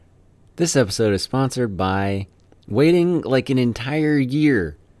This episode is sponsored by waiting like an entire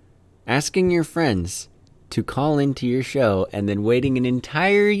year, asking your friends to call into your show, and then waiting an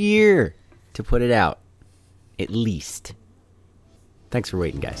entire year to put it out. At least. Thanks for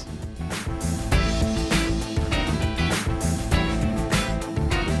waiting, guys.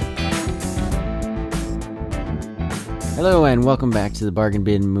 Hello, and welcome back to the Bargain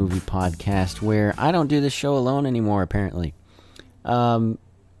Bin Movie Podcast, where I don't do this show alone anymore, apparently.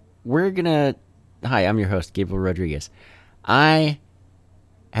 Hi, I'm your host, Gabriel Rodriguez. I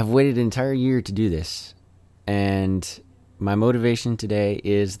have waited an entire year to do this, and my motivation today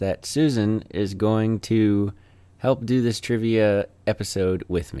is that Susan is going to help do this trivia episode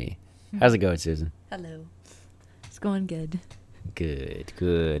with me. How's it going, Susan? Hello. It's going good. Good.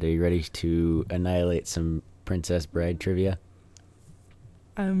 Are you ready to annihilate some Princess Bride trivia?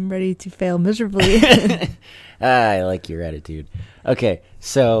 I'm ready to fail miserably. I like your attitude. Okay,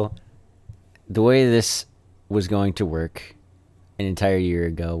 so the way this was going to work an entire year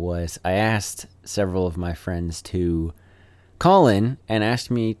ago was I asked several of my friends to call in and ask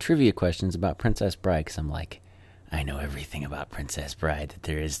me trivia questions about Princess Bride, because I'm like, I know everything about Princess Bride that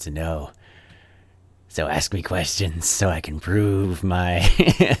there is to know. So ask me questions so I can prove my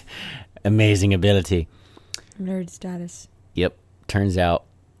amazing ability. Nerd status. Yep, turns out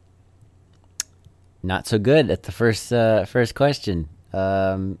not so good at the first question.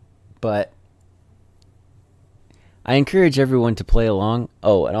 But I encourage everyone to play along.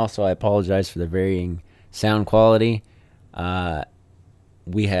 Oh, and also I apologize for the varying sound quality.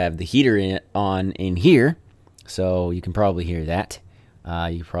 We have the heater on in here, so you can probably hear that.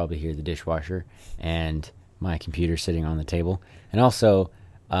 You can probably hear the dishwasher and my computer sitting on the table. And also,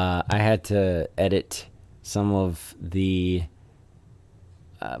 I had to edit some of the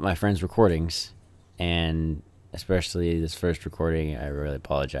my friends' recordings, and especially this first recording, I really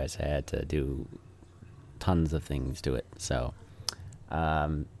apologize. I had to do tons of things to it, so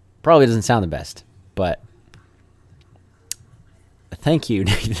probably doesn't sound the best, but thank you,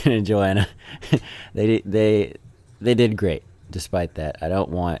 Nathan and Joanna. They did great despite that. I don't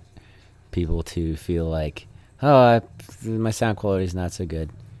want people to feel like, my sound quality is not so good.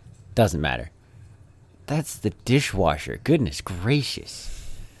 Doesn't matter. That's the dishwasher. Goodness gracious.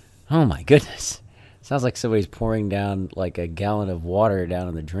 Oh my goodness. Sounds like somebody's pouring down like a gallon of water down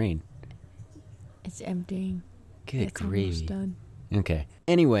in the drain. It's emptying. Good gravy. Almost done. Okay.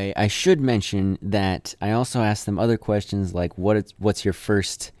 Anyway, I should mention that I also asked them other questions like what's your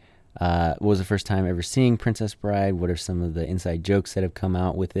first what was the first time ever seeing Princess Bride? What are some of the inside jokes that have come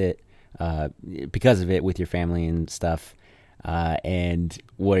out with it because of it with your family and stuff? And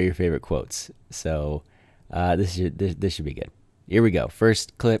what are your favorite quotes? So this should be good. Here we go.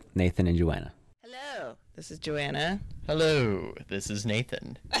 First clip, Nathan and Joanna. Hello, this is Joanna. Hello, this is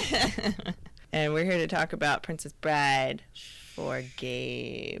Nathan. And we're here to talk about Princess Bride for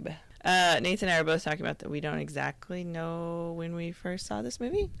Gabe. Nathan and I are both talking about that we don't exactly know when we first saw this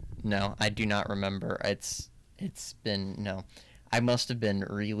movie. No, I do not remember. It's been, no. I must have been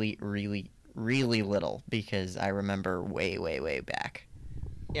really, really, really little, because I remember way, way, way back.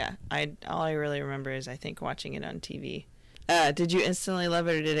 Yeah, all I really remember is I think watching it on TV. Did you instantly love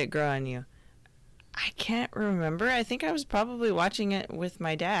it, or did it grow on you? I can't remember. I think I was probably watching it with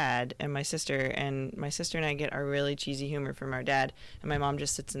my dad and my sister, and my sister and I get our really cheesy humor from our dad, and my mom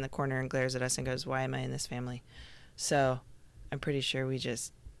just sits in the corner and glares at us and goes, "Why am I in this family?" So I'm pretty sure we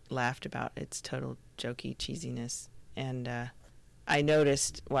just laughed about its total jokey cheesiness. And I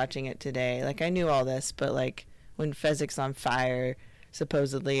noticed watching it today, like I knew all this, but like when Fezzik's on fire,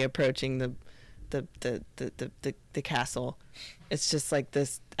 supposedly approaching the castle, it's just like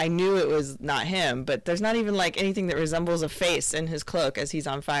this. I knew it was not him, but there's not even like anything that resembles a face in his cloak as he's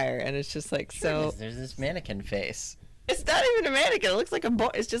on fire, and it's just like, sure, so there's this mannequin face. It's not even a mannequin. It looks like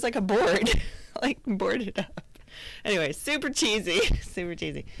it's just like a board, like boarded up. Anyway, super cheesy. Super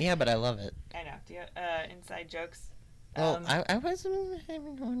cheesy. Yeah, but I love it. I know. Do you inside jokes? Well, I was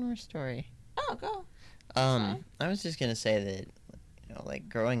having one more story. Oh, go. I was just gonna say that, like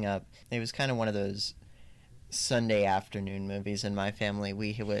growing up, it was kind of one of those Sunday afternoon movies in my family.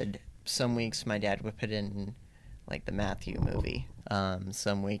 We would, some weeks my dad would put in like the Matthew movie.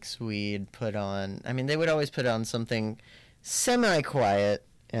 Some weeks we'd put on, they would always put on something semi-quiet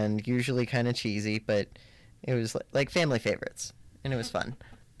and usually kind of cheesy, but it was like family favorites, and it was fun.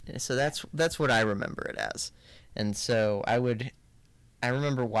 So that's what I remember it as. And so I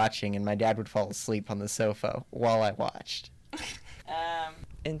remember watching, and my dad would fall asleep on the sofa while I watched.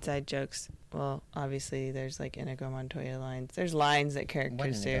 Inside jokes. Well, obviously, there's like Inigo Montoya lines. There's lines that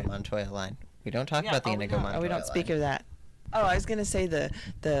characters do. What Inigo Montoya line? We don't talk about the Inigo Montoya line. We don't speak of that. Oh, I was gonna say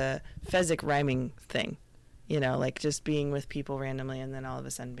the Fezzik rhyming thing. You know, like just being with people randomly and then all of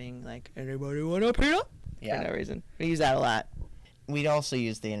a sudden being like, anybody want a peanut? Yeah. For no reason. We use that a lot. We'd also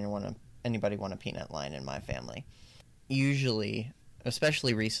use the anybody want a peanut line in my family. Usually,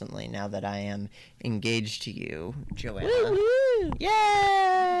 especially recently, now that I am engaged to you, Joanna. Woo-woo!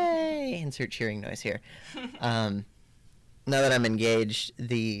 Yay! Insert cheering noise here. Now that I'm engaged,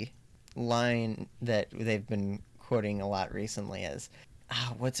 the line that they've been quoting a lot recently is,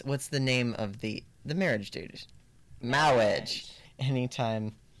 what's the name of the marriage dude? Marriage.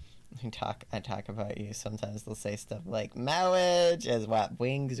 Anytime I talk about you, sometimes they'll say stuff like, marriage is what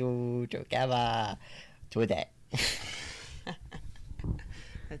brings you together today.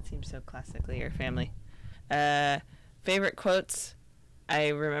 That seems so classically your family. Favorite quotes? I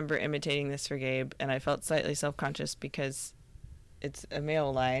remember imitating this for Gabe, and I felt slightly self-conscious because it's a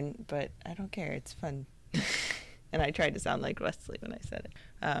male line, but I don't care. It's fun. And I tried to sound like Wesley when I said it.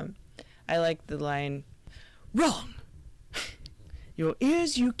 I like the line, wrong. Your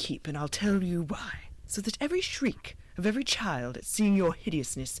ears you keep, and I'll tell you why, so that every shriek of every child at seeing your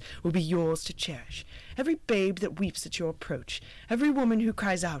hideousness will be yours to cherish. Every babe that weeps at your approach, every woman who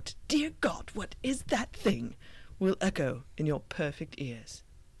cries out, Dear God, what is that thing? Will echo in your perfect ears.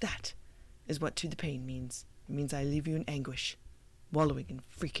 That is what to the pain means. It means I leave you in anguish, wallowing in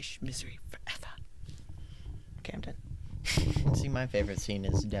freakish misery forever. Okay, I'm done. See, my favorite scene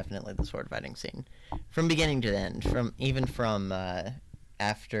is definitely the sword fighting scene, from beginning to end. From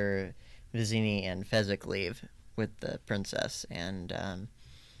after Vizzini and Fezzik leave with the princess, and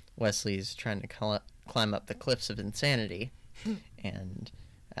Wesley's trying to climb up the cliffs of insanity, and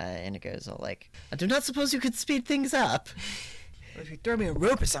Inigo's all like, "I do not suppose you could speed things up. Well, if you throw me a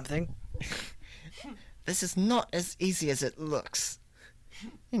rope or something." This is not as easy as it looks."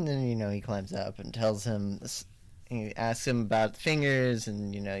 And then, he climbs up and tells him, he asks him about fingers,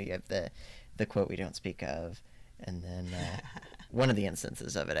 and, you have the quote we don't speak of. And then one of the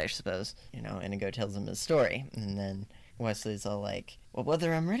instances of it, I suppose, Inigo tells him his story. And then Wesley's all like, well,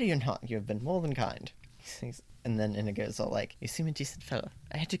 whether I'm ready or not, you have been more than kind. And then Inigo's all like, you seem a decent fellow.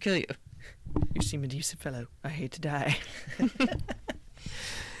 I hate to kill you. You seem a decent fellow. I hate to die.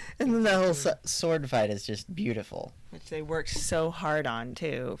 And then the whole sword fight is just beautiful. Which they worked so hard on,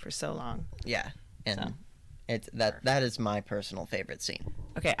 too, for so long. Yeah. And So. it's that is my personal favorite scene.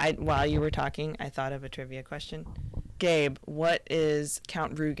 Okay, while you were talking, I thought of a trivia question. Gabe, what is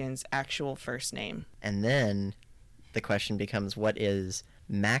Count Rugen's actual first name? And then the question becomes, what is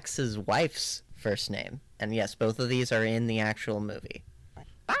Max's wife's first name? And yes, both of these are in the actual movie.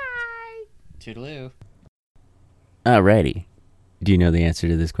 Bye! Toodaloo. Alrighty. Do you know the answer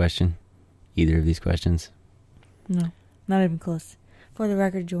to this question? Either of these questions? No, not even close. For the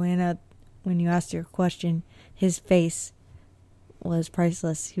record, Joanna, when you asked your question, his face was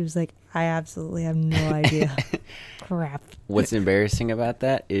priceless. He was like, I absolutely have no idea. Crap. What's embarrassing about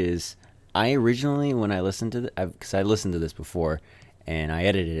that is I originally, when I listened to because I listened to this before and I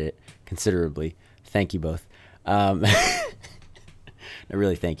edited it considerably. Thank you both. Not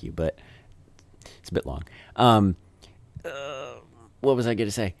really thank you, but it's a bit long. What was I going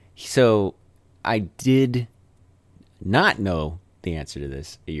to say? So I did not know the answer to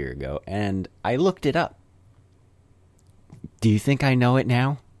this a year ago, and I looked it up. Do you think I know it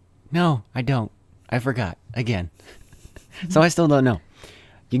now? No, I don't. I forgot again. So I still don't know.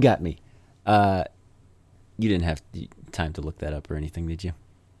 You got me. You didn't have time to look that up or anything, did you?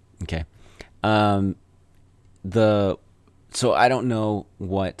 Okay. So I don't know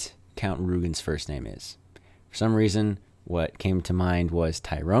what Count Rugen's first name is. For some reason, what came to mind was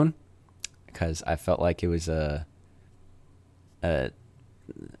Tyrone, because I felt like it was an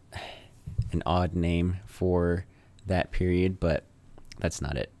odd name for that period, but that's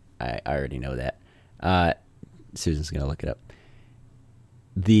not it. I already know that. Susan's gonna look it up.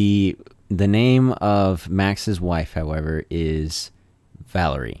 The name of Max's wife, however, is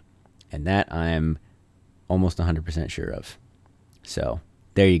Valerie, and that I'm almost 100% sure of. So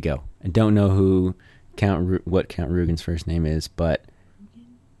there you go. I don't know what Count Rugen's first name is, but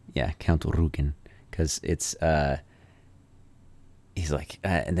yeah, Count Rugen, because it's he's like,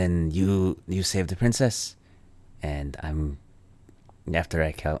 and then you save the princess, and I'm after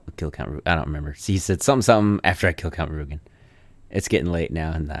I kill Count Rugen. I don't remember. He said something after I kill Count Rugen. It's getting late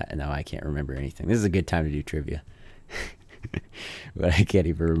now, and now I can't remember anything. This is a good time to do trivia, but I can't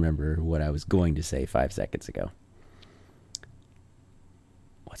even remember what I was going to say 5 seconds ago.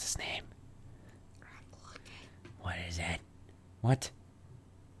 What's his name? What is it? What?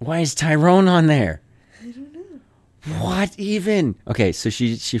 Why is Tyrone on there? I don't know. What even? Okay, so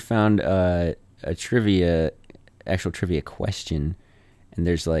she found a trivia actual trivia question, and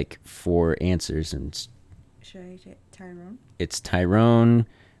there's like 4 answers, and Should I take Tyrone? it's Tyrone,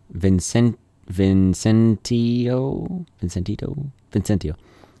 Vincentio,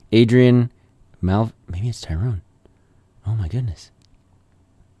 Adrian, maybe it's Tyrone. Oh my goodness.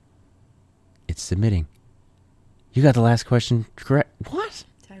 It's submitting. You got the last question correct. What?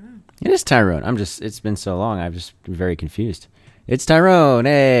 Tyrone. It is Tyrone. It's been so long, I've just been very confused. It's Tyrone.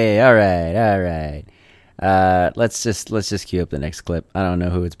 Hey, all right. Let's just cue up the next clip. I don't know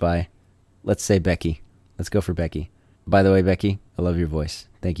who it's by. Let's say Becky. Let's go for Becky. By the way, Becky, I love your voice.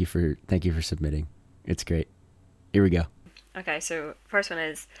 Thank you for submitting. It's great. Here we go. Okay, so first one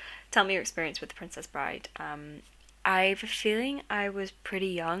is, tell me your experience with The Princess Bride. I have a feeling I was pretty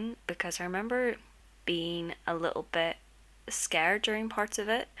young because I remember being a little bit scared during parts of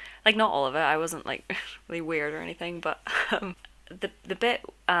it. Like, not all of it. I wasn't like really weird or anything, but the bit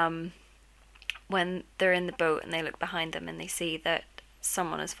when they're in the boat and they look behind them and they see that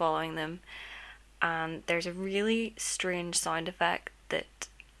someone is following them, and there's a really strange sound effect that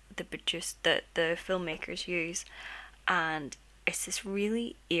the filmmakers use, and it's this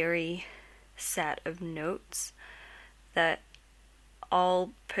really eerie set of notes that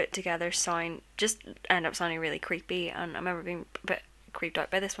all put together end up sounding really creepy. And I remember being a bit creeped out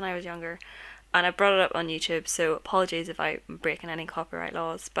by this when I was younger, and I brought it up on YouTube, so apologies if I'm breaking any copyright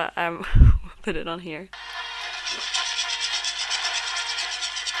laws, but we'll put it on here.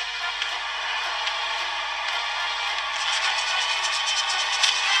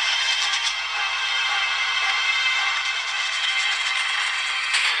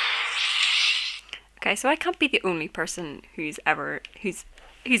 Okay, so I can't be the only person who's ever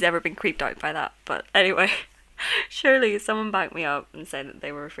been creeped out by that. But anyway, surely someone back me up and say that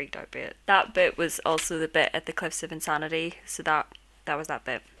they were freaked out by it. That bit was also the bit at the Cliffs of Insanity, so that was that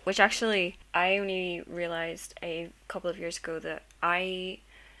bit. Which actually, I only realised a couple of years ago that I'm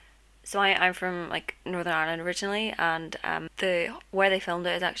from like Northern Ireland originally, and where they filmed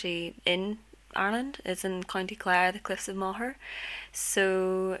it is actually in Ireland. It's in County Clare, the Cliffs of Moher.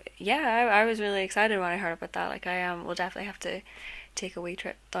 So yeah, I was really excited when I heard about that. Like, we'll definitely have to take a wee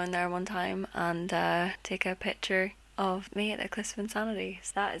trip down there one time and take a picture of me at the Cliffs of Insanity.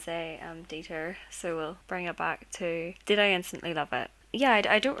 So that is a detour. So we'll bring it back to, did I instantly love it? Yeah,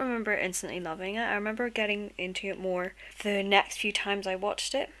 I don't remember instantly loving it. I remember getting into it more the next few times I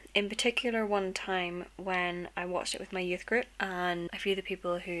watched it. In particular, one time when I watched it with my youth group, and a few of the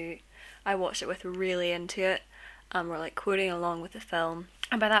people who I watched it with were really into it and were like quoting along with the film.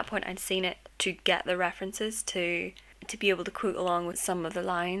 And by that point, I'd seen it to get the references to be able to quote along with some of the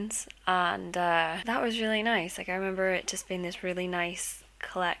lines, and that was really nice. Like, I remember it just being this really nice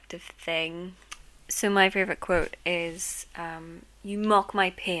collective thing. So my favourite quote is, "You mock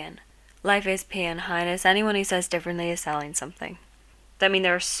my pain. Life is pain, Highness. Anyone who says differently is selling something." I mean,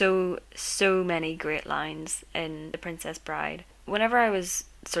 there are so many great lines in The Princess Bride. Whenever I was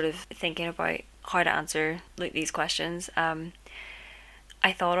sort of thinking about how to answer like these questions,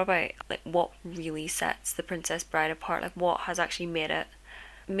 I thought about like what really sets The Princess Bride apart, like what has actually made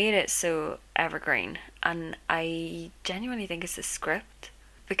it so evergreen. And I genuinely think it's the script,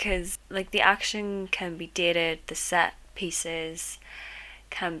 because like the action can be dated, the set pieces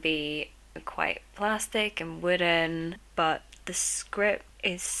can be quite plastic and wooden, but the script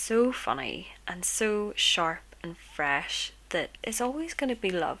is so funny and so sharp and fresh that it's always going to be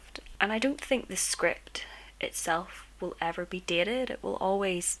loved. And I don't think the script itself will ever be dated. It will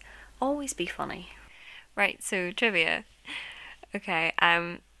always be funny. Right, so trivia. Okay,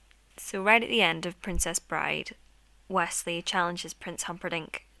 so right at the end of Princess Bride, Wesley challenges Prince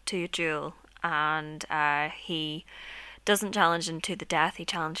Humperdinck to a duel, and he doesn't challenge him to the death, he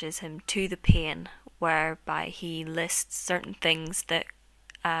challenges him to the pain, whereby he lists certain things that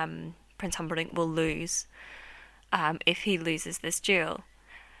Prince Humperdinck will lose if he loses this duel.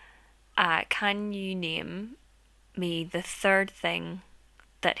 Can you name me the third thing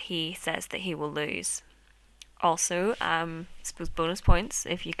that he says that he will lose? Also, I suppose bonus points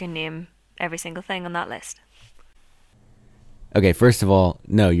if you can name every single thing on that list. Okay, first of all,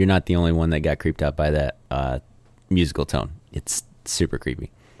 no, you're not the only one that got creeped out by that musical tone. It's super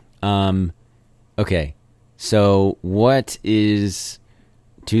creepy. Okay, so what is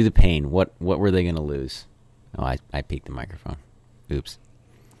to the pain? What were they going to lose? Oh, I peeked the microphone. Oops.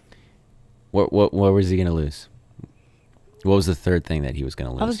 What was he going to lose? What was the third thing that he was going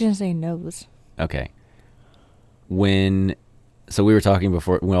to lose? I was going to say nose. Okay. So we were talking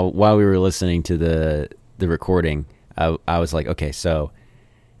before, well, while we were listening to the recording, I was like, okay, so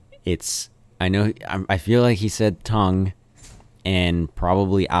I feel like he said tongue and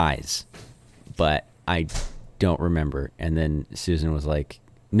probably eyes, but I don't remember. And then Susan was like,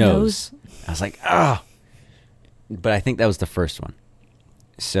 nose. I was like, ah. But I think that was the first one.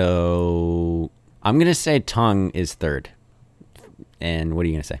 So I'm going to say tongue is third. And what are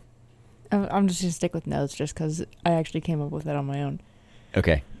you going to say? I'm just going to stick with nose just because I actually came up with it on my own.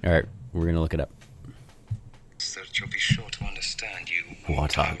 Okay. All right. We're going to look it up. So that you'll be sure to understand, you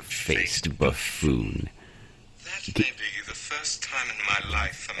Warthog-faced buffoon. That may be the first time in my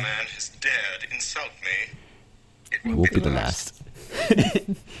life a man has dared insult me. It Will be the last. To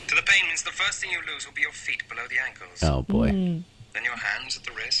the pain means the first thing you lose will be your feet below the ankles. Oh, boy. Then your hands at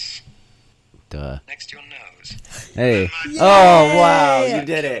the wrists. Duh. Next to your nose. Hey. Oh, wow. You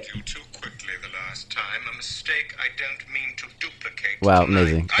did it. You too quickly the last time. A mistake I don't mean to duplicate. Wow, tonight.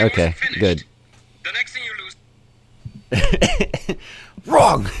 amazing. I Okay, wasn't finished. good. The next thing you lose.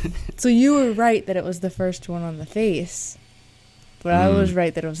 Wrong. So you were right that it was the first one on the face. But I was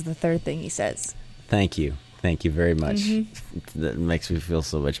right that it was the third thing he says. Thank you. Thank you very much. That makes me feel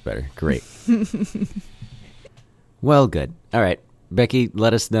so much better. Great. Well, good. All right. Becky,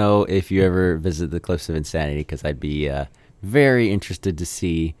 let us know if you ever visit the Cliffs of Insanity, because I'd be very interested to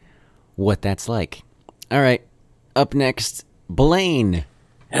see what that's like. All right. Up next, Blaine.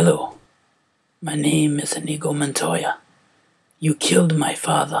 Hello. My name is Inigo Montoya. You killed my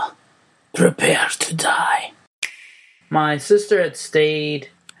father. Prepare to die. My sister had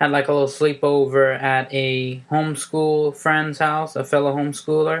had like a little sleepover at a homeschool friend's house, a fellow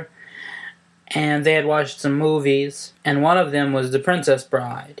homeschooler. And they had watched some movies, and one of them was The Princess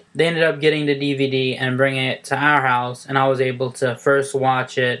Bride. They ended up getting the DVD and bringing it to our house, and I was able to first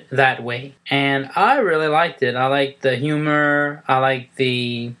watch it that way. And I really liked it. I liked the humor, I liked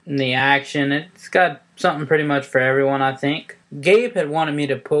the action. It's got something pretty much for everyone, I think. Gabe had wanted me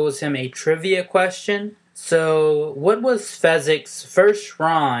to pose him a trivia question. So, what was Fezzik's first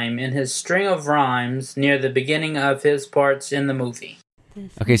rhyme in his string of rhymes near the beginning of his parts in the movie?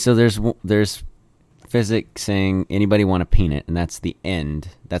 Okay, so there's Fezzik saying, anybody want a peanut? And that's the end.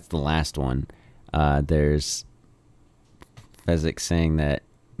 That's the last one. There's Fezzik saying that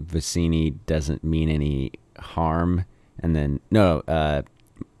Vicini doesn't mean any harm. And then,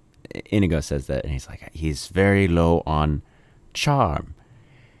 Inigo says that, and he's like, he's very low on charm.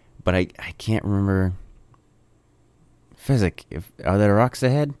 But I can't remember. Fezzik, are there rocks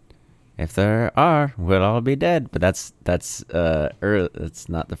ahead? If there are, we'll all be dead. But that's not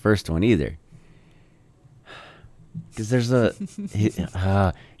the first one either. Because there's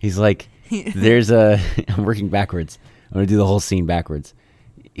he's like, there's a, I'm working backwards. I'm going to do the whole scene backwards.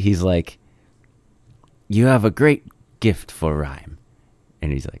 He's like, you have a great gift for rhyme.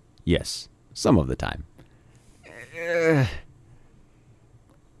 And he's like, yes, some of the time.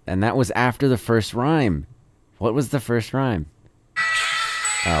 And that was after the first rhyme. What was the first rhyme?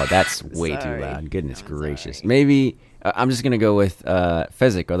 Oh, that's way too loud. Goodness gracious. Sorry. Maybe I'm just going to go with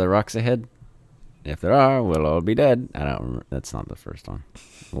Fezzik. Are there rocks ahead? If there are, we'll all be dead. I don't remember. That's not the first one.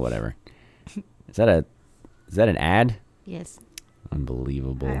 Whatever. Is that an ad? Yes.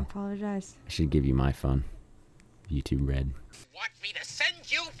 Unbelievable. I apologize. I should give you my phone. YouTube Red. Want me to send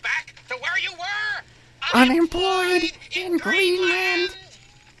you back to where you were? Unemployed in Greenland.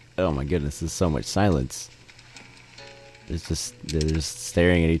 Oh my goodness, there's so much silence. They're just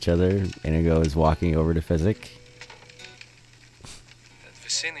staring at each other. Inigo is walking over to Fezzik.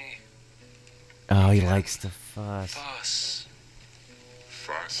 Vicini. Oh, he likes to fuss.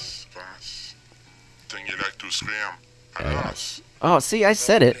 Fuss. Think you like to scream. Oh, see, I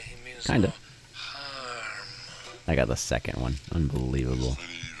said it. Kind of. I got the second one. Unbelievable.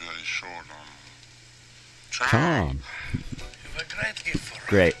 Very short on Charm. You've a great gift for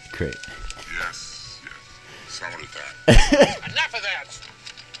Great. Yes. Some of the time. Enough of that!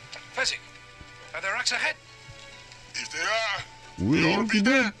 Fezzik, are there rocks ahead? If there are, We'll we'll be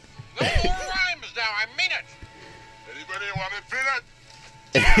dead. No more rhymes now, I mean it! Anybody want a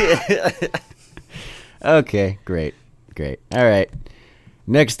peanut? Okay, great. All right.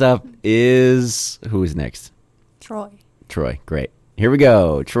 Next up is... Who is next? Troy, Great. Here we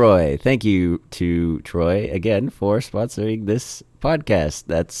go. Troy. Thank you to Troy again for sponsoring this podcast.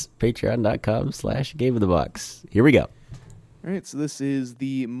 That's patreon.com/GameInTheBox. Here we go. All right, so this is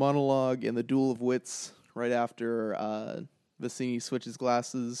the monologue in the Duel of Wits right after Vicini switches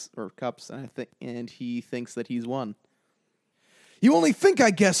glasses or cups, and he thinks that he's won. You only think I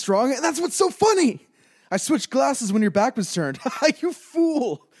guessed wrong, and that's what's so funny! I switched glasses when your back was turned. You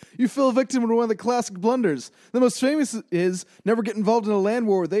fool! You fell victim to one of the classic blunders. The most famous is never get involved in a land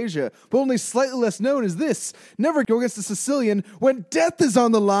war with Asia, but only slightly less known is this: never go against a Sicilian when death is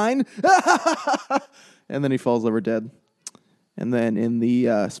on the line. And then he falls over dead. And then in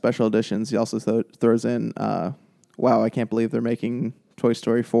the special editions, he also throws in, wow, I can't believe they're making Toy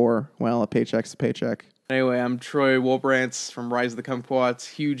Story 4. Well, a paycheck's a paycheck. Anyway, I'm Troy Wolbrantz from Rise of the Kumquats.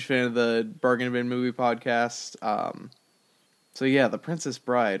 Huge fan of the Bargain Bin Movie Podcast. So yeah, The Princess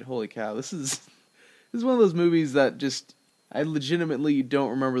Bride. Holy cow. This is one of those movies that just, I legitimately don't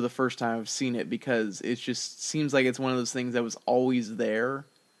remember the first time I've seen it, because it just seems like it's one of those things that was always there.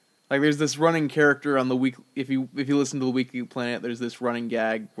 Like, there's this running character on the week, if you listen to the Weekly Planet, there's this running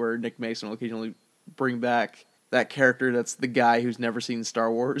gag where Nick Mason will occasionally bring back that character that's the guy who's never seen Star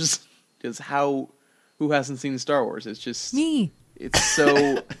Wars. Because who hasn't seen Star Wars? It's just Me. It's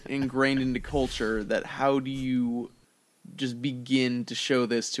so ingrained into culture that how do you just begin to show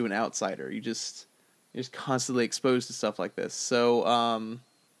this to an outsider? You're just constantly exposed to stuff like this. So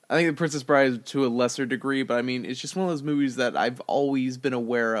I think The Princess Bride is to a lesser degree, but I mean, it's just one of those movies that I've always been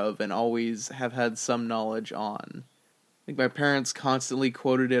aware of and always have had some knowledge on. I think my parents constantly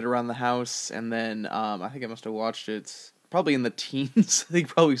quoted it around the house, and then I think I must have watched it probably in the teens. I think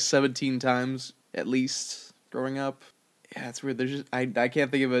probably 17 times at least growing up. Yeah, it's weird. There's just I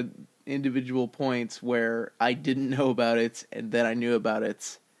can't think of an individual point where I didn't know about it and then I knew about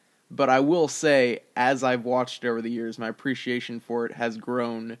it. But I will say, as I've watched it over the years, my appreciation for it has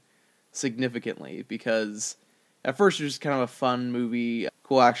grown significantly, because at first it was just kind of a fun movie,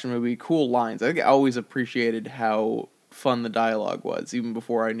 cool action movie, cool lines. I think I always appreciated how fun the dialogue was, even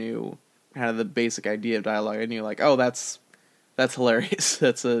before I knew kind of the basic idea of dialogue. I knew, like, oh, that's hilarious.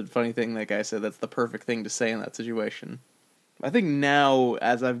 That's a funny thing that guy said. That's the perfect thing to say in that situation. I think now,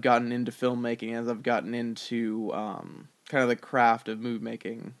 as I've gotten into filmmaking, as I've gotten into kind of the craft of movie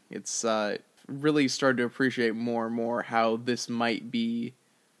making, it's really started to appreciate more and more how this might be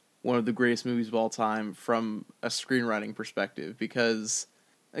one of the greatest movies of all time from a screenwriting perspective, because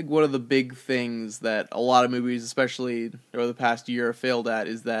I think one of the big things that a lot of movies, especially over the past year, have failed at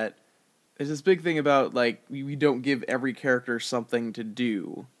is that there's this big thing about, like, we don't give every character something to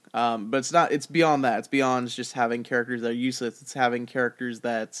do. But it's beyond that. It's beyond just having characters that are useless. It's having characters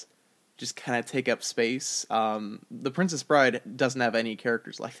that just kind of take up space. The Princess Bride doesn't have any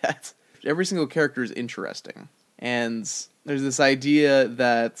characters like that. Every single character is interesting. And there's this idea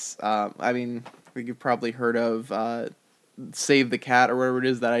that, I mean, you've probably heard of Save the Cat or whatever it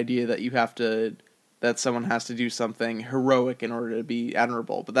is, that idea that that someone has to do something heroic in order to be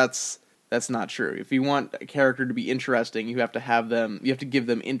admirable. But that's not true. If you want a character to be interesting, you have to give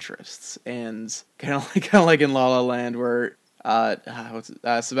them interests. And kind of like in La La Land, where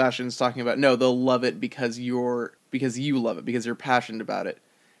Sebastian's talking about, no, they'll love it because you love it, because you're passionate about it.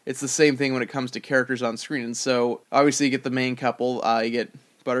 It's the same thing when it comes to characters on screen. And so, obviously, you get the main couple, you get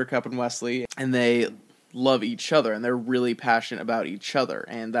Buttercup and Wesley, and they love each other, and they're really passionate about each other,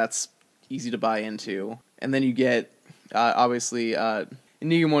 and that's easy to buy into. And then you get, obviously,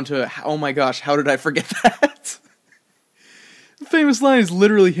 Inigo Montoya. Oh my gosh, how did I forget that? The famous line is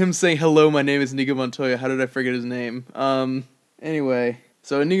literally him saying, "Hello, my name is Inigo Montoya." How did I forget his name? Anyway,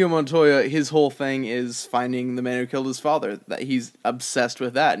 so Inigo Montoya, his whole thing is finding the man who killed his father. That he's obsessed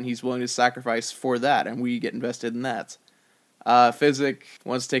with that, and he's willing to sacrifice for that, and we get invested in that. Fizzik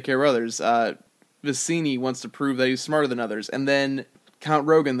wants to take care of others. Vicini wants to prove that he's smarter than others, and then Count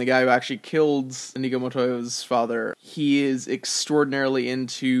Rogan, the guy who actually killed Inigo Montoya's father, he is extraordinarily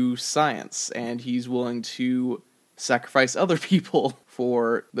into science, and he's willing to sacrifice other people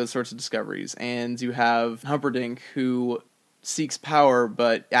for those sorts of discoveries. And you have Humperdinck, who seeks power,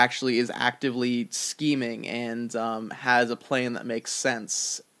 but actually is actively scheming and has a plan that makes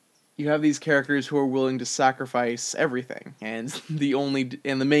sense. You have these characters who are willing to sacrifice everything, and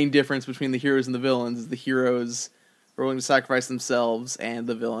the main difference between the heroes and the villains is the heroes are willing to sacrifice themselves, and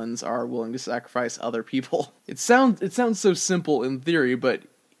the villains are willing to sacrifice other people. It sounds so simple in theory, but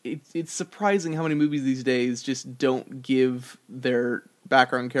it's surprising how many movies these days just don't give their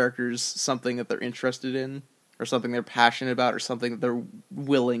background characters something that they're interested in, or something they're passionate about, or something that they're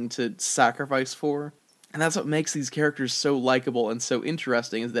willing to sacrifice for. And that's what makes these characters so likable and so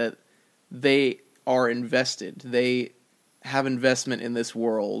interesting, is that they are invested. They have investment in this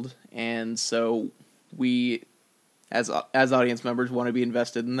world, and so we, as audience members, want to be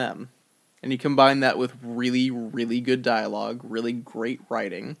invested in them. And you combine that with really, really good dialogue, really great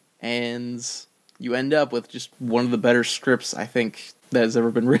writing, and you end up with just one of the better scripts, I think, that has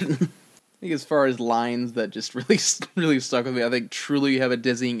ever been written. I think as far as lines that just really, really stuck with me, I think "truly you have a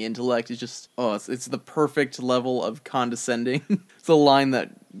dizzying intellect" is just, it's the perfect level of condescending. It's a line that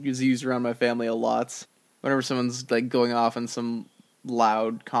is used around my family a lot. Whenever someone's like going off on some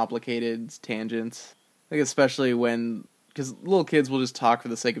loud, complicated tangent. I think especially because little kids will just talk for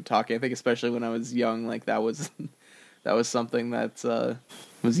the sake of talking. I think especially when I was young, like that was that was something that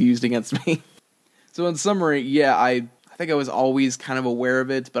was used against me. So in summary, yeah, I think I was always kind of aware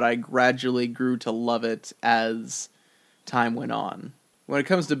of it, but I gradually grew to love it as time went on. When it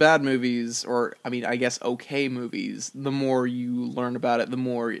comes to bad movies, or I guess okay movies, the more you learn about it, the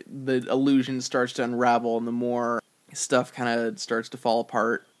more the illusion starts to unravel and the more stuff kind of starts to fall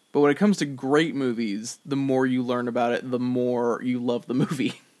apart. But when it comes to great movies, the more you learn about it, the more you love the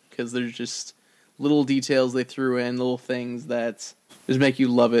movie. Because there's just little details they threw in, little things that just make you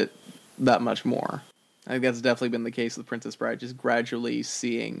love it that much more. I think that's definitely been the case with Princess Bride, just gradually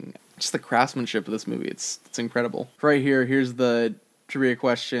seeing just the craftsmanship of this movie. It's incredible. Right here, here's the trivia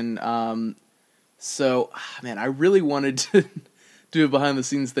question. I really wanted to do a behind the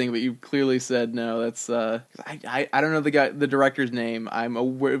scenes thing, but you clearly said no. That's I don't know the director's name. I'm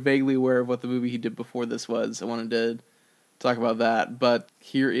vaguely aware of what the movie he did before this was. I wanted to talk about that, but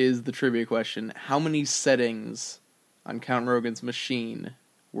here is the trivia question. How many settings on Count Rogan's machine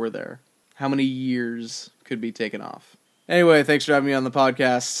were there? How many years could be taken off? Anyway, thanks for having me on the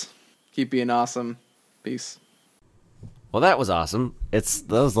podcast. Keep being awesome. Peace. Well, that was awesome. That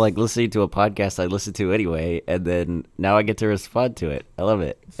was like listening to a podcast I listened to anyway, and then now I get to respond to it. I love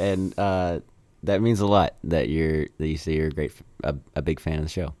it, and that means a lot that you say you're a big fan of the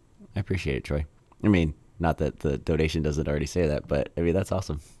show. I appreciate it, Troy. I mean, not that the donation doesn't already say that, but I mean that's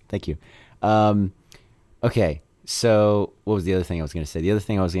awesome. Thank you. Okay, so what was the other thing I was going to say? The other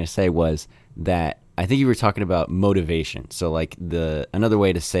thing I was going to say was that I think you were talking about motivation. So like another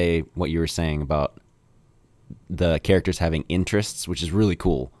way to say what you were saying about the characters having interests, which is really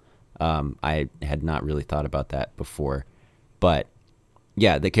cool. I had not really thought about that before, but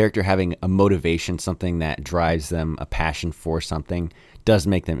yeah, the character having a motivation, something that drives them, a passion for something, does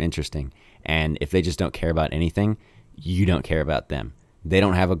make them interesting. And if they just don't care about anything, you don't care about them. They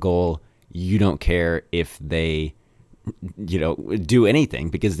don't have a goal. You don't care if they, do anything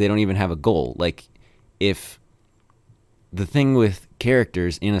because they don't even have a goal. Like, if the thing with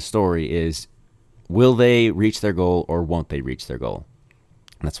characters in a story is, will they reach their goal or won't they reach their goal?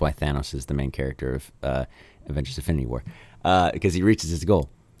 And that's why Thanos is the main character of Avengers Infinity War, because he reaches his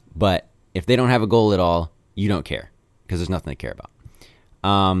goal. But if they don't have a goal at all, you don't care because there's nothing to care about.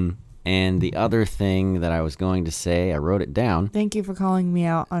 And the other thing that I was going to say, I wrote it down. Thank you for calling me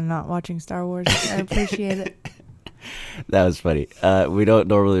out on not watching Star Wars. I appreciate it. That was funny. We don't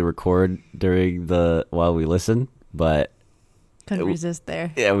normally record while we listen, but couldn't resist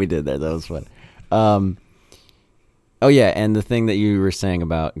there. Yeah, we did that. That was fun. Oh yeah, and the thing that you were saying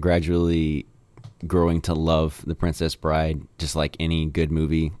about gradually growing to love The Princess Bride, just like any good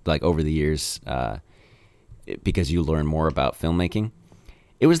movie, like over the years, because you learn more about filmmaking.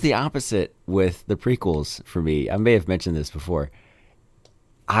 It was the opposite with the prequels for me. I may have mentioned this before.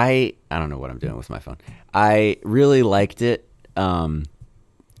 I don't know what I'm doing with my phone. I really liked it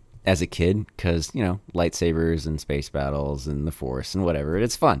as a kid because, lightsabers and space battles and the Force and whatever.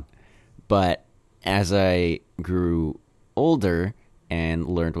 It's fun. But as I grew older and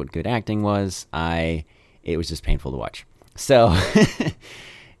learned what good acting was, it was just painful to watch. So,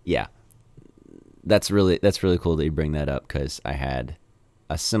 yeah, that's really cool that you bring that up because I had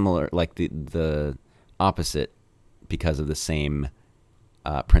a similar, like the opposite, because of the same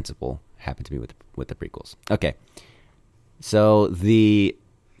principle happened to me with the prequels. Okay, so the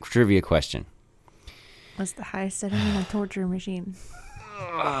trivia question: what's the highest setting in a torture machine?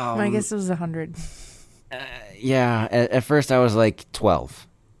 I guess it was 100. Yeah, at first I was like 12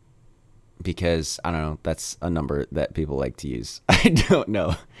 because I don't know. That's a number that people like to use. I don't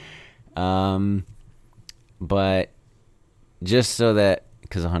know, but just so that,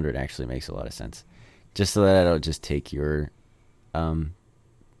 because 100 actually makes a lot of sense. Just so that I don't just take your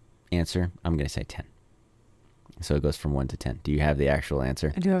answer, I'm going to say 10. So it goes from 1 to 10. Do you have the actual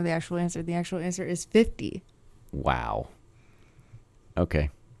answer? I do have the actual answer. The actual answer is 50. Wow. Okay.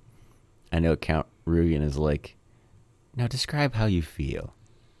 I know Count Rugen is like, now describe how you feel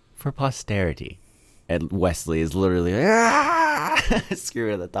for posterity. And Wesley is literally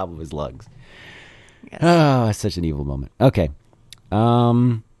screaming at the top of his lungs. Yes. Oh, it's such an evil moment. Okay.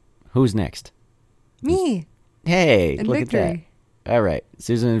 Who's next? Me. Hey, and look Victory. At that. All right.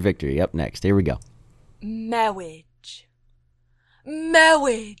 Susan and Victory up next. Here we go. Marriage.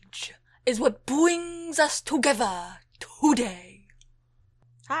 Marriage is what brings us together today.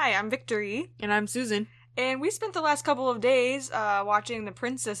 Hi, I'm Victory. And I'm Susan. And we spent the last couple of days watching The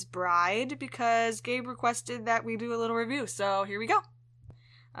Princess Bride because Gabe requested that we do a little review. So here we go.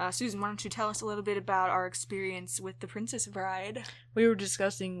 Susan, why don't you tell us a little bit about our experience with The Princess Bride? We were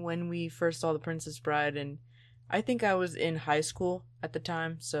discussing when we first saw The Princess Bride, and I think I was in high school at the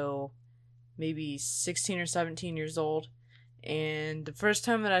time, so maybe 16 or 17 years old. And the first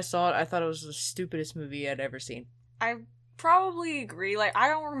time that I saw it, I thought it was the stupidest movie I'd ever seen. I probably agree. Like, I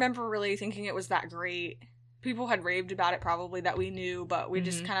don't remember really thinking it was that great. People had raved about it probably that we knew, but we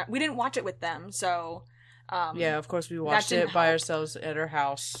just we didn't watch it with them, so... yeah, of course we watched it by ourselves at our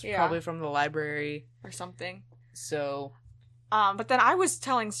house, probably from the library. Or something. So... but then I was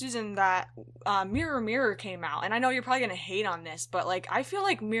telling Susan that Mirror Mirror came out, and I know you're probably gonna hate on this, but like I feel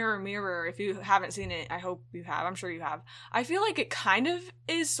like Mirror Mirror, if you haven't seen it, I hope you have, I'm sure you have. I feel like it kind of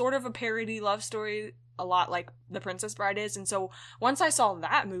is sort of a parody love story, a lot like The Princess Bride is, and so once I saw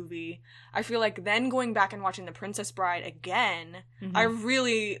that movie, I feel like then going back and watching The Princess Bride again, I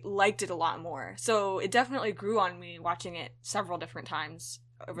really liked it a lot more. So it definitely grew on me watching it several different times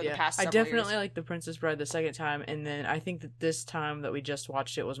over the past several years. I definitely liked The Princess Bride the second time, and then I think that this time that we just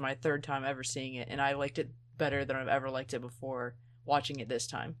watched it was my third time ever seeing it, and I liked it better than I've ever liked it before watching it this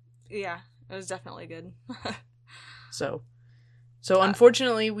time. Yeah, it was definitely good. So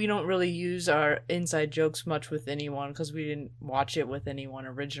unfortunately, we don't really use our inside jokes much with anyone because we didn't watch it with anyone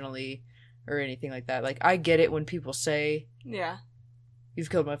originally or anything like that. Like, I get it when people say,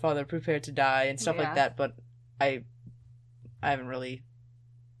 "You've killed my father, prepare to die," and stuff like that, but I haven't really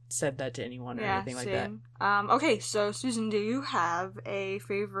said that to anyone or anything like that. Okay, so Susan, do you have a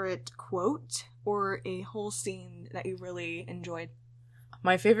favorite quote or a whole scene that you really enjoyed?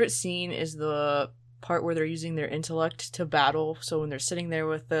 My favorite scene is the part where they're using their intellect to battle. So when they're sitting there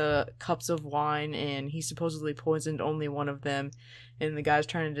with the cups of wine and he supposedly poisoned only one of them, and the guy's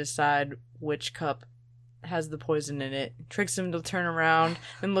trying to decide which cup has the poison in it, tricks him to turn around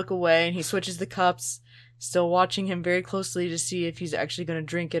and look away, and he switches the cups, still watching him very closely to see if he's actually going to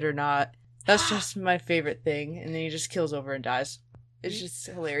drink it or not. That's just my favorite thing. And then he just kills over and dies. It's just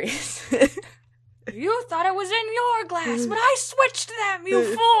hilarious. You thought it was in your glass, but I switched them,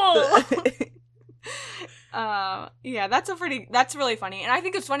 you fool! Yeah, that's really funny. And I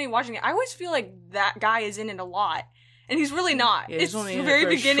think it's funny watching it. I always feel like that guy is in it a lot. And he's really not. Yeah, it's the very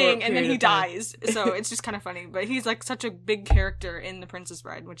beginning and then he dies. So it's just kind of funny. But he's like such a big character in The Princess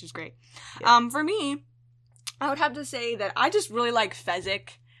Bride, which is great. Yeah. For me, I would have to say that I just really like Fezzik.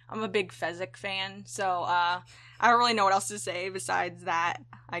 I'm a big Fezzik fan. So I don't really know what else to say besides that,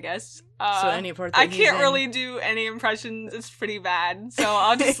 I guess. So any part that I can't really do any impressions. It's pretty bad. So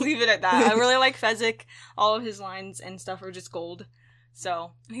I'll just leave it at that. I really like Fezzik. All of his lines and stuff are just gold.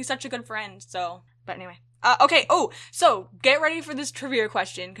 So he's such a good friend. So, but anyway. Okay. Oh, so get ready for this trivia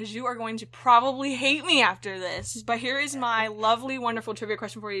question because you are going to probably hate me after this. But here is my lovely, wonderful trivia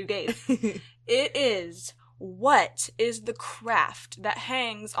question for you, Gabe. It is, what is the craft that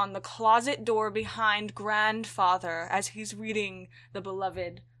hangs on the closet door behind Grandfather as he's reading the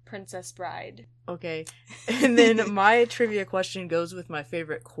beloved Princess Bride? Okay. And then my trivia question goes with my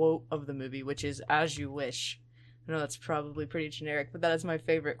favorite quote of the movie, which is, "As you wish." I know that's probably pretty generic, but that is my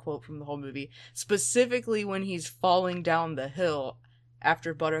favorite quote from the whole movie. Specifically when he's falling down the hill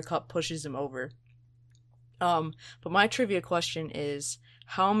after Buttercup pushes him over. But my trivia question is,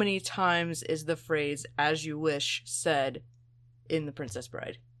 how many times is the phrase "as you wish" said in The Princess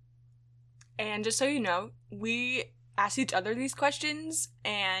Bride? And just so you know, we asked each other these questions,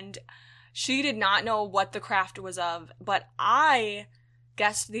 and she did not know what the craft was of, but I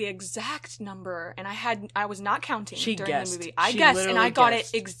guessed the exact number, and I was not counting during the movie. I guessed, and I got it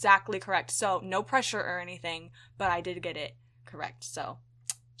exactly correct. So no pressure or anything, but I did get it correct. So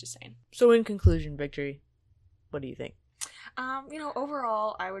just saying. So in conclusion, Victory, what do you think?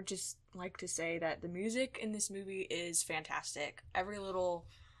 Overall, I would just like to say that the music in this movie is fantastic. Every little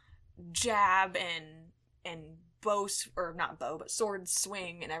jab and sword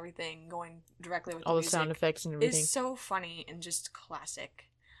swing and everything going directly with all the the sound effects and everything is so funny and just classic.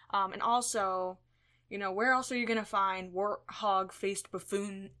 And also, where else are you gonna find warthog-faced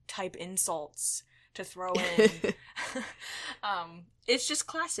buffoon type insults to throw in? It's just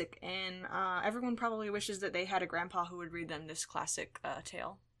classic, and everyone probably wishes that they had a grandpa who would read them this classic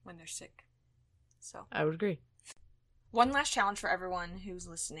tale when they're sick. So I would agree. One last challenge for everyone who's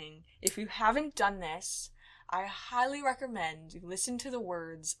listening. If you haven't done this, I highly recommend you listen to the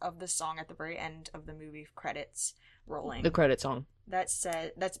words of the song at the very end of the movie credits rolling. The credit song.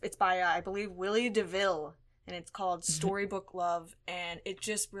 It's by I believe Willie DeVille, and it's called Storybook Love, and it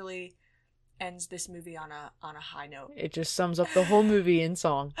just really ends this movie on a high note. It just sums up the whole movie in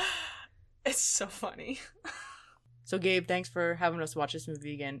song. It's so funny. So Gabe, thanks for having us watch this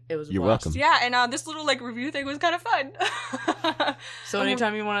movie again. It was a You're blast. welcome. Yeah, and this little review thing was kind of fun. So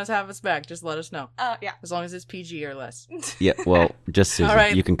anytime you want us to have us back, just let us know. Yeah. As long as it's PG or less. Yeah, well, just Susan. All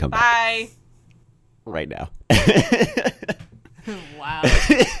right. You can come back. Bye. Right now. Wow.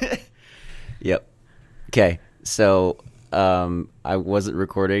 Yep. Okay. So I wasn't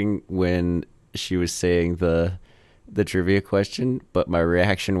recording when she was saying the trivia question, but my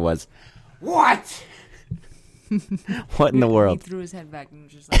reaction was, "What? What in the world?" He threw his head back and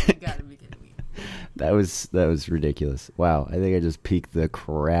was just like, "You gotta be kidding me." That was ridiculous. Wow. I think I just peeked the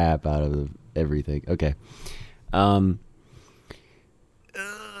crap out of everything. Okay. What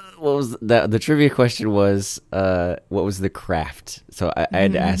was that? The trivia question was, what was the craft? So I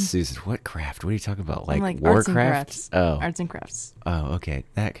had to ask Susan, what craft? What are you talking about? Like arts and Warcraft? crafts. Oh, Arts and crafts. Oh, okay.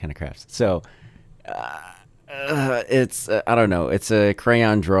 That kind of crafts. So, it's, I don't know. It's a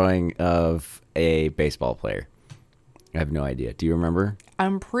crayon drawing of a baseball player. I have no idea. Do you remember?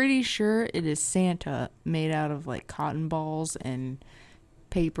 I'm pretty sure it is Santa made out of like cotton balls and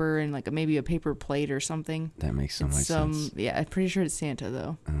paper and like maybe a paper plate or something. That makes so much sense. Yeah, I'm pretty sure it's Santa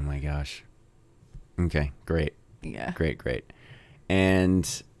though. Oh my gosh. Okay, great. Yeah. Great.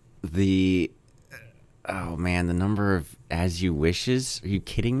 And oh man, the number of as you wishes. Are you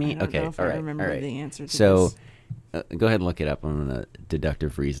kidding me? I don't Okay, know if I remember the answer to so, this. Go ahead and look it up. I'm gonna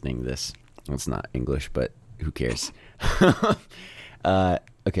deductive reasoning this. It's not English, but who cares?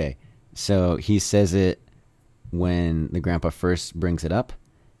 Okay, so he says it when the grandpa first brings it up,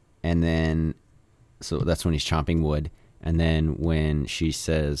 and then so that's when he's chopping wood, and then when she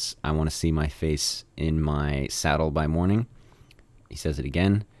says, "I want to see my face in my saddle by morning," he says it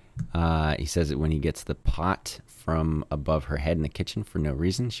again. He says it when he gets the pot from above her head in the kitchen for no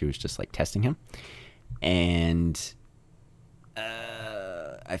reason. She was just like testing him. And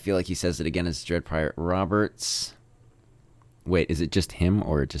I feel like he says it again as Dread Pirate Roberts. Wait, is it just him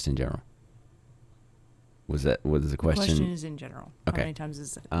or just in general? Was the question? The question is in general. Okay. How many times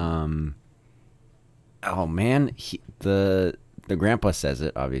is it? Oh man, the grandpa says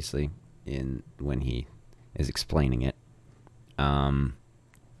it obviously when he is explaining it. Boy,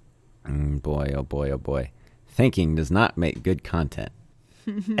 oh boy. Thinking does not make good content.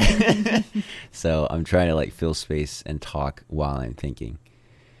 So I'm trying to like fill space and talk while I'm thinking.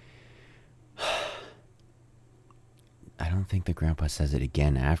 I don't think the grandpa says it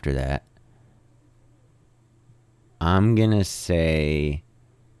again after that. I'm gonna say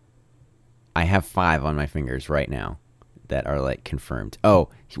I have 5 on my fingers right now that are like confirmed. Oh,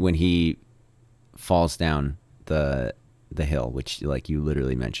 when he falls down the hill, which like you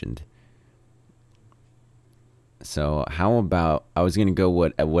literally mentioned. So how about I was gonna go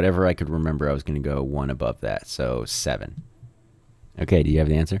whatever I could remember. I was gonna go 1 above that, so 7. Okay, do you have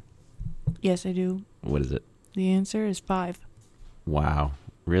the answer? Yes, I do. What is it? The answer is 5. Wow,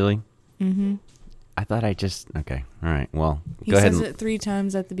 really? Mm-hmm. I thought I just okay. All right. Well, He go ahead. says it 3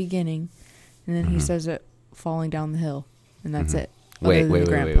 times at the beginning, and then he says it falling down the hill, and that's it. Wait.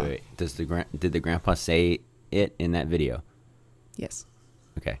 Did the grandpa say it in that video? Yes.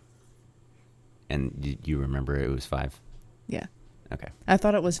 Okay. And you remember it was 5? Yeah. Okay. I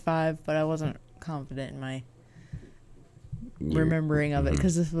thought it was 5, but I wasn't confident in my remembering of it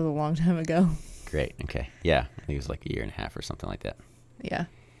because this was a long time ago. Great. Okay. Yeah. I think it was like 1.5 years or something like that. Yeah.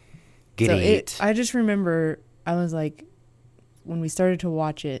 Great. I just remember I was like, when we started to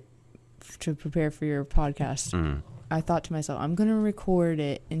watch it to prepare for your podcast, I thought to myself, I'm going to record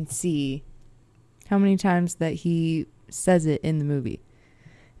it and see how many times that he says it in the movie.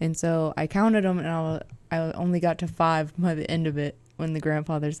 And so I counted them, and I only got to 5 by the end of it when the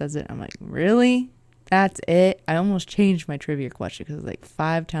grandfather says it. I'm like, really? That's it? I almost changed my trivia question because like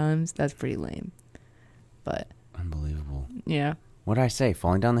 5 times, that's pretty lame. But unbelievable. Yeah. What did I say?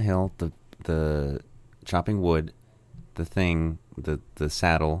 Falling down the hill, the chopping wood, the thing, the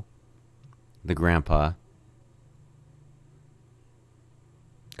saddle, the grandpa.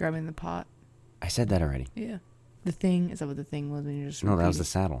 Grabbing the pot. I said that already. Yeah. The thing, is that what the thing was when you just No, that was the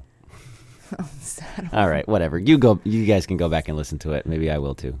saddle. Oh, the saddle. All right, whatever. You guys can go back and listen to it. Maybe I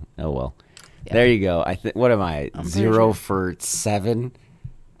will too. Oh well. Yeah. There you go. What am I? 0 for 7?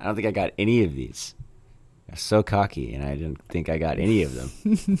 I don't think I got any of these. I'm so cocky, and I didn't think I got any of them.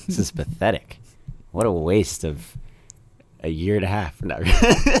 This is pathetic. What a waste of a 1.5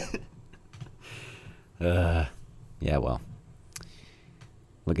 years. No. Yeah, well.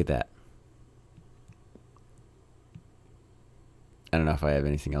 Look at that. I don't know if I have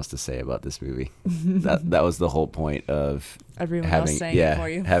anything else to say about this movie. that was the whole point of everyone else saying it for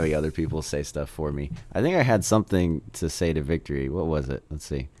you. Having other people say stuff for me. I think I had something to say to Victory. What was it? Let's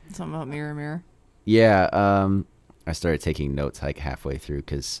see. Something about Mirror Mirror. Yeah, I started taking notes like halfway through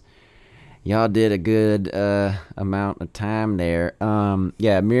because y'all did a good amount of time there.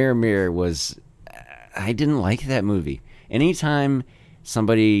 Yeah, Mirror Mirror was... I didn't like that movie. Anytime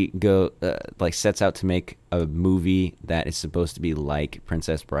somebody sets out to make a movie that is supposed to be like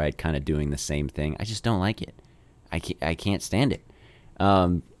Princess Bride, kind of doing the same thing, I just don't like it. I can't stand it.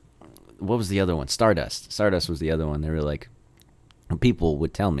 What was the other one? Stardust. Stardust was the other one. They were like, people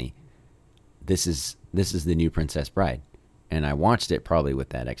would tell me, this is the new Princess Bride, and I watched it probably with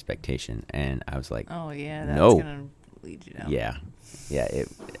that expectation, and I was like, oh yeah, that's no. gonna lead you down. Yeah.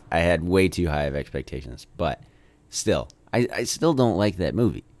 I had way too high of expectations, but still, I still don't like that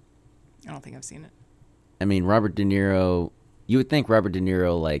movie. I don't think I've seen it. I mean, Robert De Niro. You would think Robert De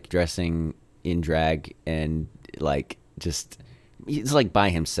Niro, like, dressing in drag and like just he's like by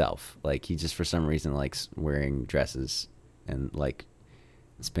himself. Like, he just for some reason likes wearing dresses and like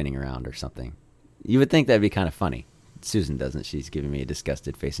spinning around or something. You would think that'd be kind of funny. Susan doesn't. She's giving me a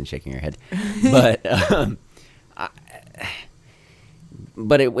disgusted face and shaking her head.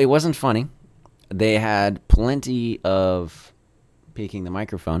 But it wasn't funny. They had plenty of peeking the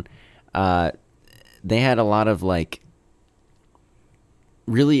microphone. They had a lot of like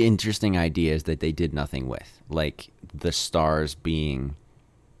really interesting ideas that they did nothing with, like the stars being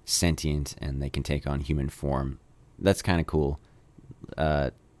sentient and they can take on human form. That's kind of cool.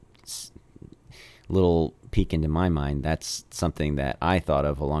 Little peek into my mind. That's something that I thought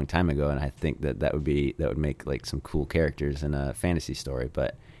of a long time ago, and I think that would make like some cool characters in a fantasy story.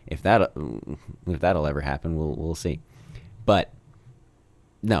 But if that'll ever happen, we'll see. But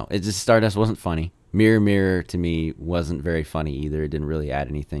no, it just Stardust wasn't funny. Mirror Mirror to me wasn't very funny either. It didn't really add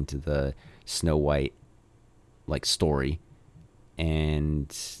anything to the Snow White like story.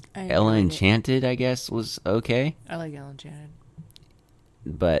 And Ella Enchanted, I guess, was okay. I like Ella Enchanted.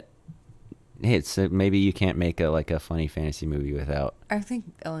 But hey, so maybe you can't make a funny fantasy movie without. I think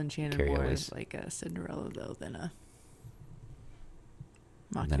Ella Enchanted Carrie more Ellis. is like a Cinderella though than a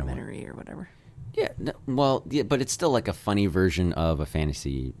mockumentary or whatever. Yeah, but it's still like a funny version of a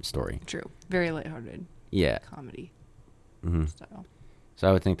fantasy story. True, very lighthearted. Yeah, comedy style. So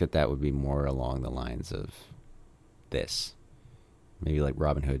I would think that would be more along the lines of this, maybe like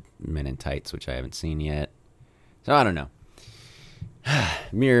Robin Hood Men in Tights, which I haven't seen yet. So I don't know.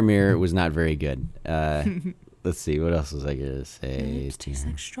 Mirror Mirror was not very good. Let's see, what else was I gonna say? It tastes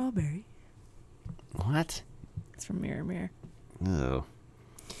like strawberry. What? It's from Mirror Mirror. Oh.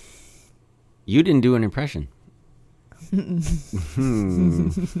 You didn't do an impression. I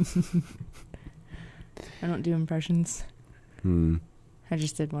don't do impressions. I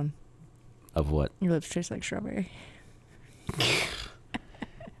just did one. Of what? Your lips taste like strawberry.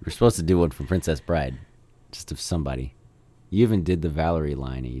 We're supposed to do one from Princess Bride. Just of somebody. You even did the Valerie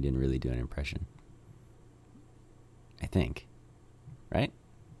line and you didn't really do an impression. I think. Right?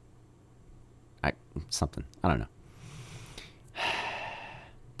 Something. I don't know.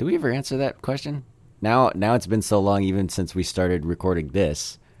 Did we ever answer that question? Now it's been so long, even since we started recording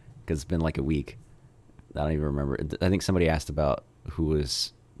this, because it's been like a week. I don't even remember. I think somebody asked about what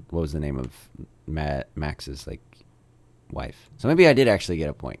was the name of Max's like wife. So maybe I did actually get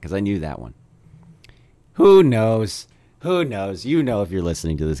a point because I knew that one. Who knows? Who knows? You know if you're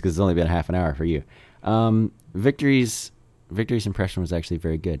listening to this because it's only been half an hour for you. Victory's impression was actually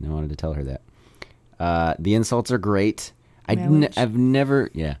very good, and I wanted to tell her that. The insults are great. I've never...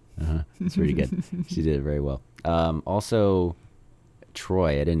 Yeah, it's pretty good. She did it very well. Also,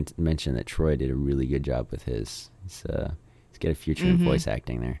 Troy. I didn't mention that Troy did a really good job with his. He's got a future in voice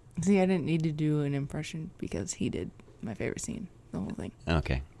acting there. See, I didn't need to do an impression because he did my favorite scene, the whole thing.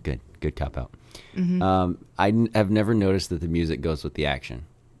 Okay, good cop out. I've never noticed that the music goes with the action.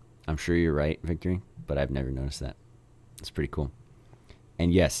 I'm sure you're right, Victory, but I've never noticed that. It's pretty cool.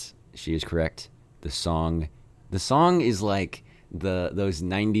 And yes, she is correct. The song is like those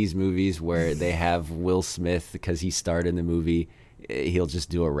 90s movies where they have Will Smith, because he starred in the movie, he'll just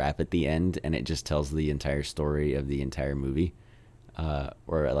do a rap at the end and it just tells the entire story of the entire movie.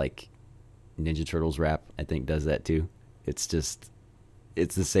 Or like Ninja Turtles rap, I think, does that too. It's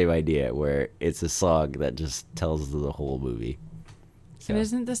the same idea where it's a song that just tells the whole movie. So. And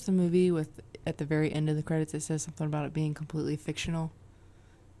isn't this the movie with, at the very end of the credits, it says something about it being completely fictional?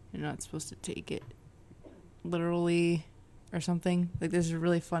 You're not supposed to take it literally or something. Like, there's a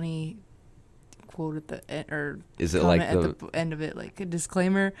really funny quote at the end, or is it like at the end of it, like a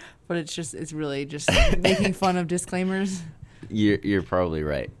disclaimer, but it's really just making fun of disclaimers. You're probably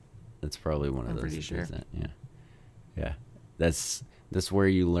right. That's probably one of those. I'm pretty sure. That, yeah. That's where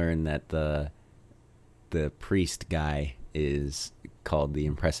you learn that the priest guy is called the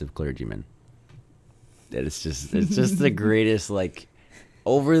impressive clergyman. That it's just the greatest, like,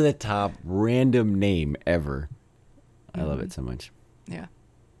 over the top random name ever. I love it so much. Yeah.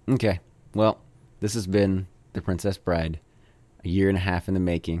 Okay. Well, this has been The Princess Bride. a year and a half in the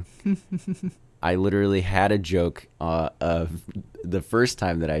making. I literally had a joke of the first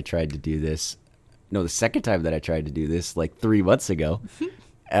time that I tried to do this. No, the second time that I tried to do this, like 3 months ago.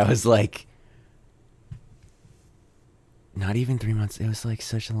 I was like, not even 3 months. It was like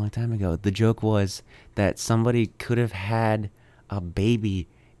such a long time ago. The joke was that somebody could have had a baby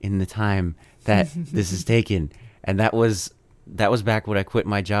in the time that this is taken. And that was back when I quit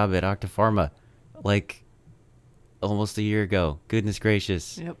my job at Octapharma, like almost a year ago. Goodness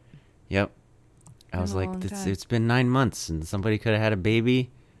gracious. Yep. I was like, it's been 9 months and somebody could have had a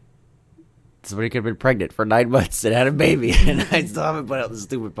baby. Somebody could have been pregnant for 9 months and had a baby. And I still haven't put out the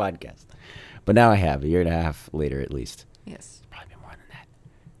stupid podcast. But now I have, a year and a half later at least. Yes. Probably more than that.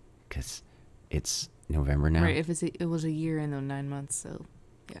 Because it's November now. Right, if it was a year and then 9 months, so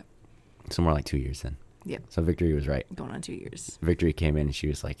yeah. So more like 2 years then. Yeah. So Victory was right. Going on 2 years. Victory came in and she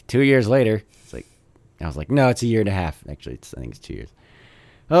was like, 2 years later. It's like, I was like, no, it's a year and a half. Actually, I think it's 2 years.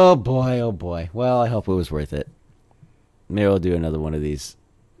 Oh boy, oh boy. Well, I hope it was worth it. Maybe I'll do another one of these.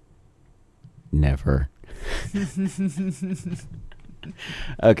 Never.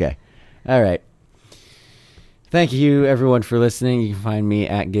 Okay. All right. Thank you, everyone, for listening. You can find me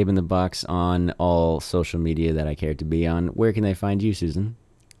at Gabe in the Box on all social media that I care to be on. Where can they find you, Susan?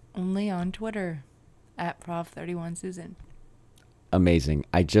 Only on Twitter, at Prof31Susan. Amazing.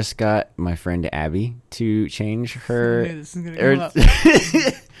 I just got my friend Abby to change her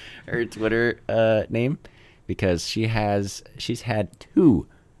her Twitter name because she's had 2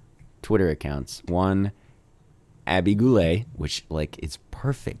 Twitter accounts. One, Abby Goulet, which like is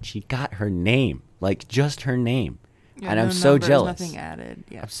perfect. She got her name, like just her name. Yeah, and no I'm so numbers, jealous. Nothing added.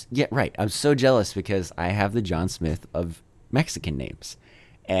 Yeah. Yeah, right. I'm so jealous because I have the John Smith of Mexican names,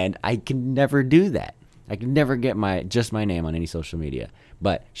 and I can never do that. I can never get my name on any social media.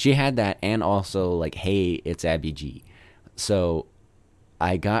 But she had that, and also like, hey, it's Abby G. So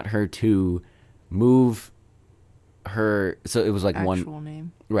I got her to move her. So it was like actual one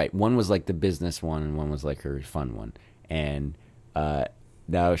name. Right. One was like the business one, and one was like her fun one. And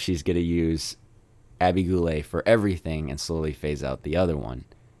now she's gonna use Abby Goulet for everything, and slowly phase out the other one,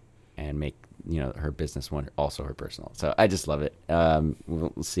 and make her business one also her personal. So I just love it.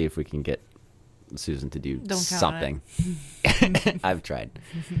 We'll see if we can get Susan to do something. I've tried.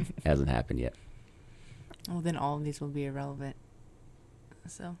 It hasn't happened yet. Well, then all of these will be irrelevant.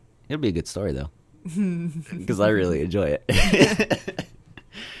 So it'll be a good story though, because I really enjoy it.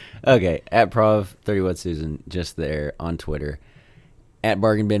 Okay, at Prov31Susan, just there on Twitter. At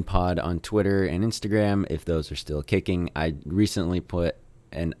Bargain Bin Pod on Twitter and Instagram, if those are still kicking. I recently put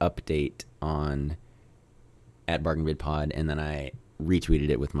an update on at Bargain Bin Pod, and then I retweeted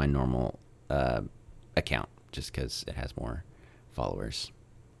it with my normal account just because it has more followers.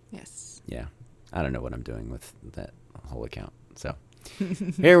 Yes. Yeah. I don't know what I'm doing with that whole account. So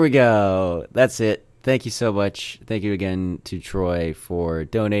here we go. That's it. Thank you so much. Thank you again to Troy for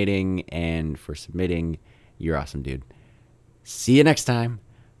donating and for submitting. You're awesome, dude. See you next time.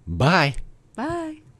 Bye.